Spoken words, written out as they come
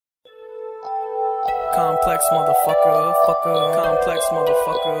Complex motherfucker, fucker. Complex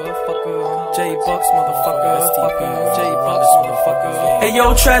motherfucker, fucker. J-Bucks motherfucker, fucker. J-Bucks motherfucker. Hey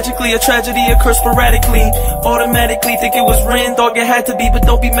yo, tragically, a tragedy occurs sporadically. Automatically think it was written, dog it had to be, but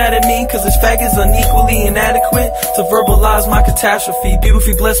don't be mad at me, cause this fag is unequally inadequate to verbalize my catastrophe.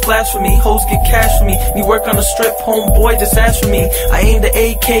 Beautifully blessed blasphemy, hoes get cash for me. Me work on a strip, homeboy just ask for me. I aim the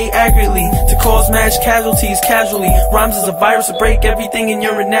AK accurately to cause mass casualties casually. Rhymes is a virus to break everything in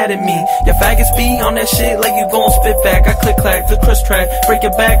your anatomy. Your faggots be on that shit like you gon' spit back. I click clack, the crisp track, break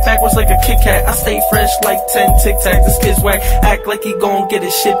it backwards like a Kit Kat. I stay fresh like 10 Tic Tac. This kid's whack, act like he gon' get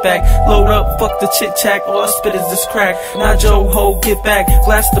his shit back. Load up, fuck the chit chat, all I spit is this crack. Now Joe ho, get back,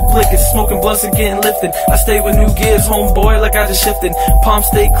 glass the blick, it's smoking blunts and getting lifted. I stay with new gears, homeboy, like I just shifted. Palm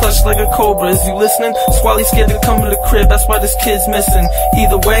stay clutched like a cobra. Is you listening? Squally scared to come to the crib, that's why this kid's missing.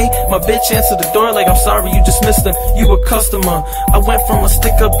 Either way, my bitch answered the door like I'm sorry, you just missed him. You a customer. I went from a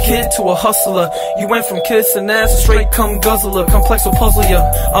stick-up kid to a hustler. You went from kiss and ass to straight cum guzzler. Complex will puzzle ya.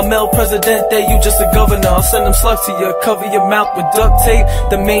 I'm El Presidente, you just a governor. I'll send them slugs to you. Cover your mouth with duct tape,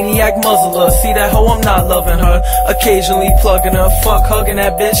 the maniac muzzler. See that hoe, I'm not loving her. Occasionally plugging her. Fuck hugging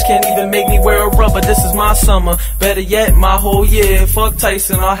that bitch, can't even make me wear a rubber. This is my summer, better yet, my whole year. Fuck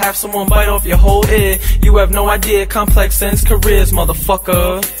Tyson, I'll have someone bite off your whole ear. You have no idea, complex ends careers,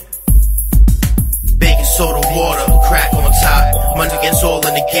 motherfucker. Baking soda, water, crack on top. Mundigans all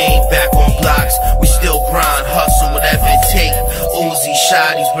in the game, back on blocks. We still grind, hustle, whatever it take. Uzi,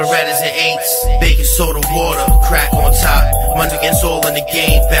 shotties, Berettas, and 8s. Baking soda, water, crack on top. Mundigans all in the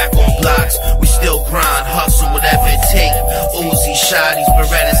game, back on blocks. We still grind, hustle, whatever it take. Uzi, shotties,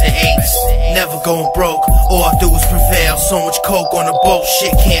 Berettas, and 8s. Never going broke, all I do is prevail. So much coke on the boat,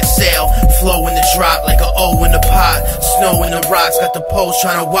 shit can't sail. Flow in the drop like an O in the pot. Snow in the rocks, got the poles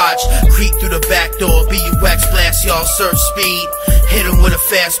trying to watch. Creep through the back door, BUX blast y'all, surf speed. Hit him with a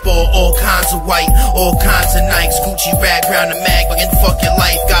fastball, all kinds of white, all kinds of Nikes. Gucci rag round the mag, but fuck your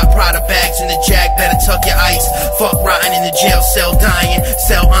life. Got Prada bags in the jag, better tuck your ice. Fuck rotting in the jail cell, dying,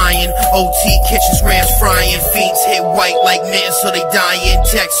 cell iron. OT kitchens, rams frying. Fiends hit white like men, so they dying.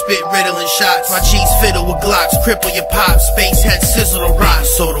 Tech spit, riddling shots. My G's fiddle with Glocks, cripple your pop. Space head sizzle the rock.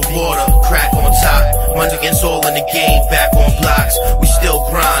 Soda, water, crack on top. Mundigans all in the game, back on blocks. We still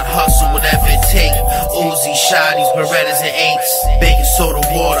grind, hustle, whatever it take. Uzi, shotties, Berettas, and 8s. Baking soda,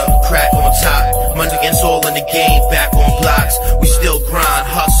 water, crack on top. Mundigans all in the game, back on blocks. We still grind,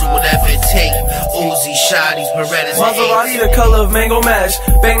 hustle, whatever it take. Uzi, shotties, Berettas, and 8s. Maserati the color of mango mash.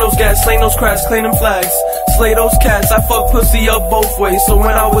 Bang those gas, slay those cracks, clean them flags. Slay those cats, I fuck pussy up both ways. So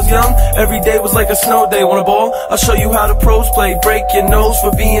when I was young, every day was like a snow day. Want a ball? I'll show you how the pros play. Break your nose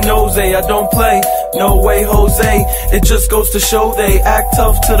for being nosy. I don't play, no way Jose. It just goes to show they act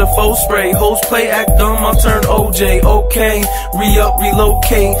tough to the foe spray. Hoes play, act dumb, I'll turn OJ. Okay, re-up,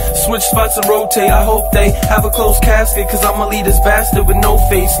 relocate, switch spots and rotate. I hope they have a close casket, cause I'ma lead this bastard with no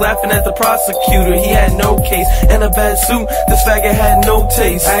face. Laughing at the prosecutor, he had no case. And a bad suit, this faggot had no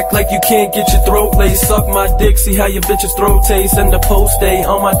taste. Act like you can't get your throat laced. Suck my dick, see how your bitch's throat tastes. And the post day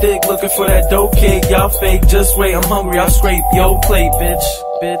on my dick, looking for that dope cake. Y'all fake, just wait, I'm hungry, I'll scrape your plate, bitch,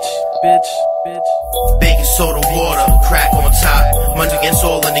 bitch, bitch, bitch. Baking soda, water, crack on top. Mundigans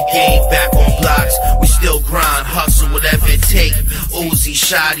all in the game, back on blocks. We still grind, hustle, whatever it take. Uzi,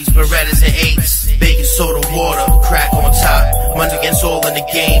 shotties, Berettas, and 8s. Baking soda, water, crack on top. Mundigans all in the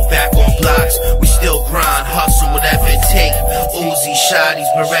game, back on blocks. We still grind, hustle, whatever it take. Uzi, shotties,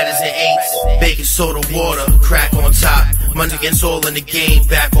 Berettas, and 8s. Baking soda, water, crack on top. Mundigans all in the game,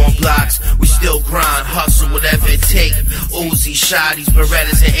 back on blocks. We still grind, hustle, whatever it take. Uzi, shotties,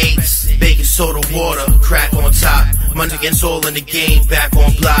 Berettas, and 8s. Baking soda, water, crack on top. Mundigans all in the game, back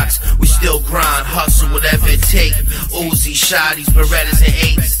on blocks. We still grind, hustle, whatever it take. Uzi, shotties, Berettas,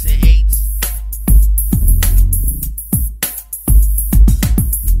 and 8s.